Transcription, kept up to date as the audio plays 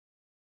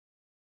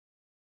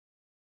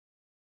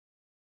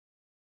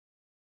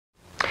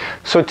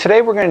So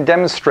today we're going to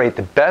demonstrate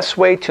the best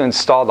way to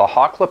install the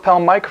Hawk Lapel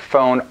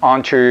microphone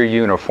onto your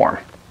uniform.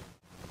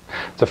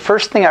 The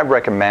first thing I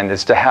recommend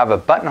is to have a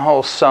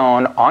buttonhole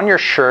sewn on your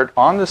shirt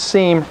on the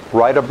seam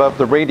right above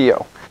the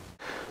radio.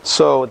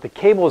 So the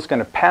cable is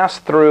going to pass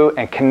through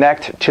and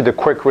connect to the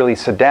quick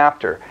release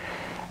adapter.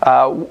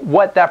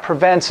 What that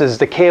prevents is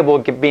the cable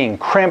being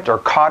crimped or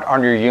caught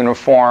on your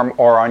uniform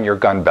or on your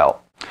gun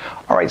belt.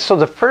 Alright, so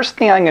the first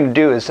thing I'm going to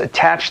do is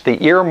attach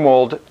the ear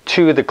mold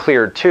to the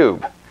clear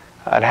tube.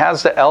 It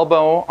has the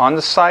elbow on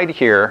the side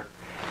here,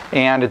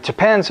 and it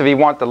depends if you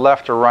want the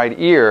left or right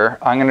ear.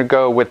 I'm going to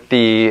go with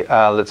the,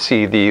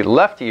 the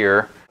left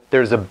ear.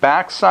 There's a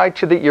back side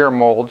to the ear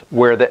mold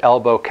where the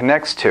elbow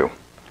connects to.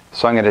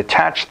 So I'm going to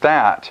attach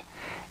that,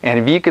 and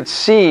if you could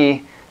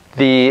see,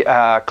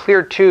 the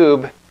clear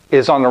tube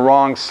is on the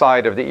wrong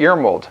side of the ear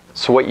mold.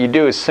 So what you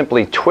do is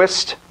simply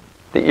twist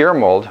the ear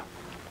mold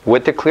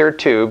with the clear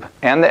tube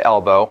and the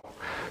elbow,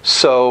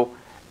 so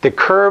the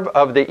curve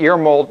of the ear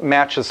mold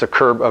matches the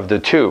curve of the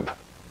tube.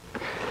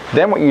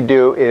 Then what you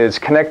do is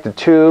connect the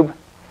tube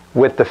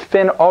with the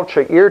Fin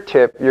Ultra ear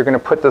tip. You're going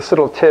to put this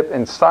little tip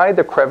inside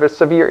the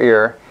crevice of your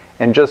ear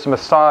and just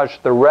massage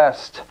the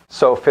rest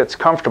so it fits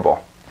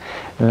comfortable.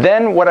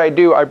 Then what I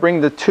do, I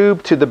bring the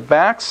tube to the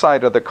back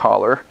side of the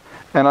collar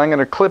and I'm going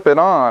to clip it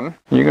on.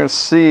 You're going to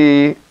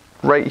see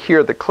right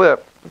here the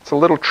clip. It's a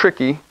little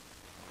tricky,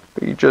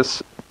 but you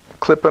just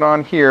clip it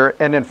on here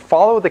and then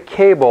follow the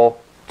cable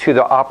to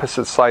the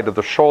opposite side of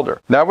the shoulder.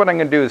 Now what I'm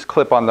going to do is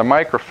clip on the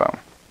microphone.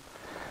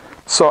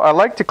 So I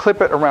like to clip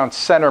it around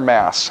center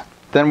mass.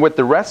 Then with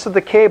the rest of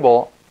the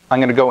cable, I'm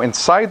going to go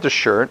inside the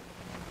shirt.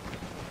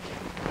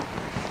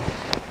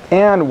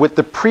 And with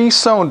the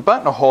pre-sewn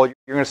buttonhole, you're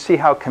going to see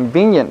how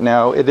convenient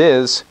now it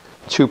is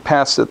to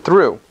pass it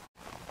through.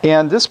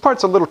 And this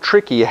part's a little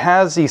tricky. It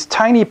has these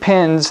tiny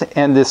pins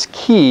and this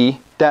key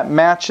that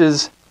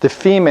matches the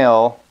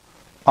female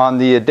on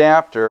the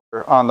adapter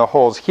on the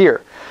holes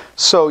here.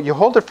 So you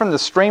hold it from the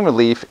strain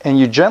relief and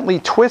you gently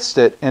twist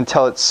it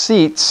until it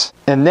seats,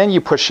 and then you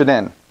push it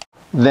in.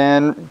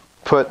 Then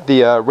put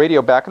the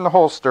radio back in the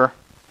holster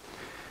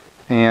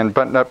and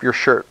button up your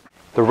shirt.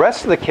 The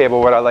rest of the cable,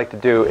 what I like to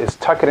do is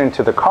tuck it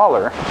into the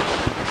collar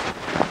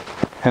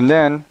and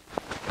then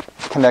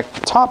connect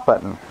the top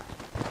button.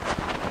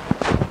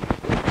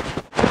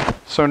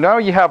 So now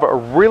you have a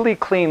really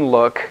clean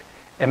look.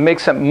 It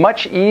makes it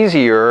much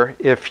easier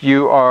if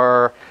you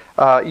are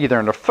either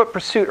in a foot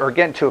pursuit or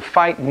get into a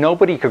fight.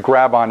 Nobody could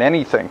grab on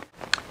anything.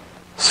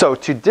 So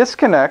to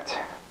disconnect,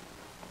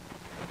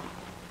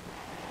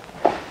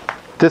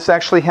 this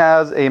actually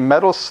has a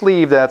metal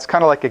sleeve that's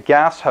kind of like a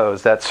gas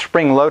hose that's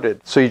spring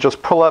loaded. So you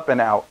just pull up and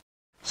out.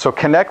 So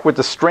connect with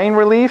the strain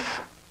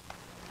relief,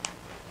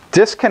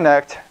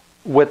 disconnect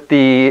with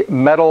the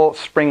metal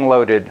spring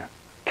loaded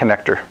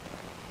connector.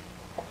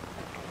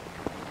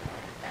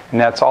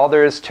 And that's all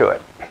there is to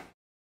it.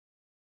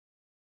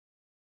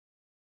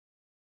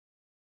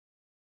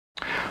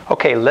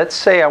 Okay, let's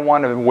say I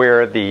want to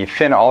wear the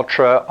Fin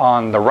Ultra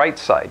on the right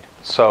side.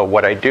 So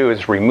what I do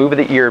is remove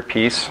the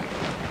earpiece,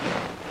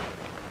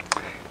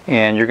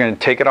 and you're going to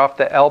take it off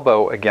the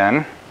elbow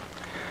again,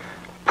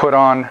 put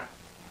on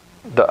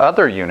the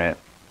other unit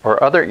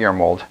or other ear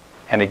mold,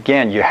 and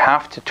again you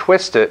have to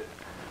twist it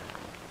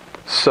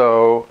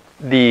so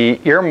the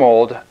ear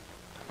mold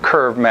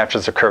curve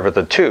matches the curve of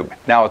the tube.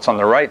 Now it's on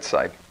the right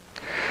side.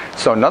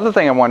 So another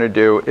thing I want to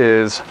do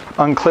is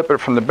unclip it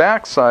from the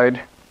back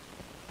side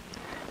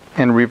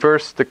and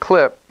reverse the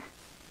clip.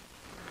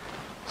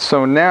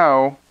 So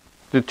now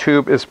the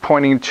tube is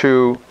pointing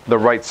to the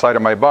right side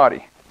of my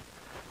body.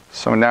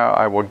 So now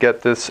I will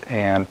get this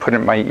and put it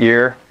in my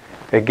ear.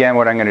 Again,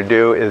 what I'm going to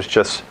do is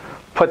just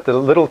put the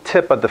little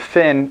tip of the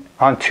fin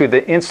onto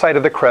the inside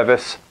of the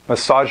crevice,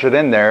 massage it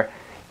in there.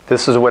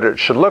 This is what it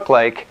should look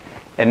like,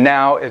 and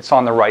now it's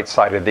on the right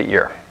side of the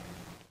ear.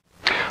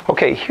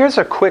 Okay, here's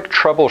a quick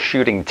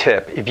troubleshooting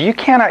tip. If you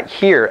cannot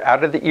hear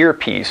out of the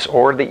earpiece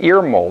or the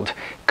ear mold,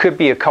 could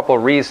be a couple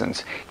of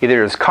reasons. Either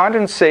there's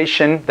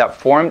condensation that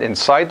formed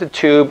inside the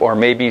tube or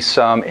maybe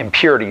some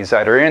impurities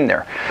that are in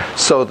there.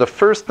 So the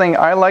first thing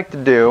I like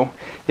to do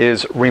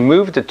is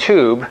remove the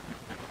tube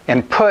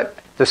and put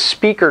the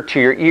speaker to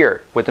your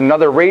ear. With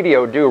another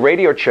radio, do a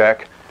radio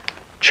check.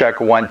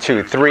 Check 1,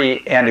 2,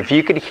 3. And if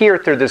you could hear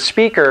through the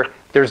speaker,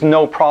 there's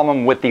no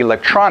problem with the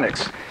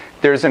electronics.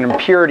 There's an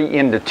impurity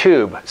in the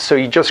tube. So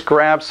you just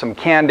grab some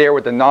canned air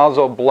with the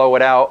nozzle, blow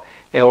it out.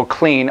 It'll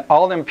clean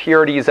all the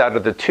impurities out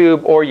of the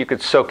tube, or you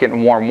could soak it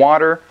in warm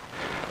water,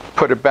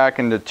 put it back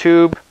in the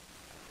tube,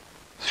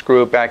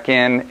 screw it back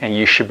in, and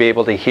you should be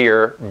able to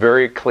hear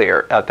very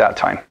clear at that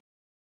time.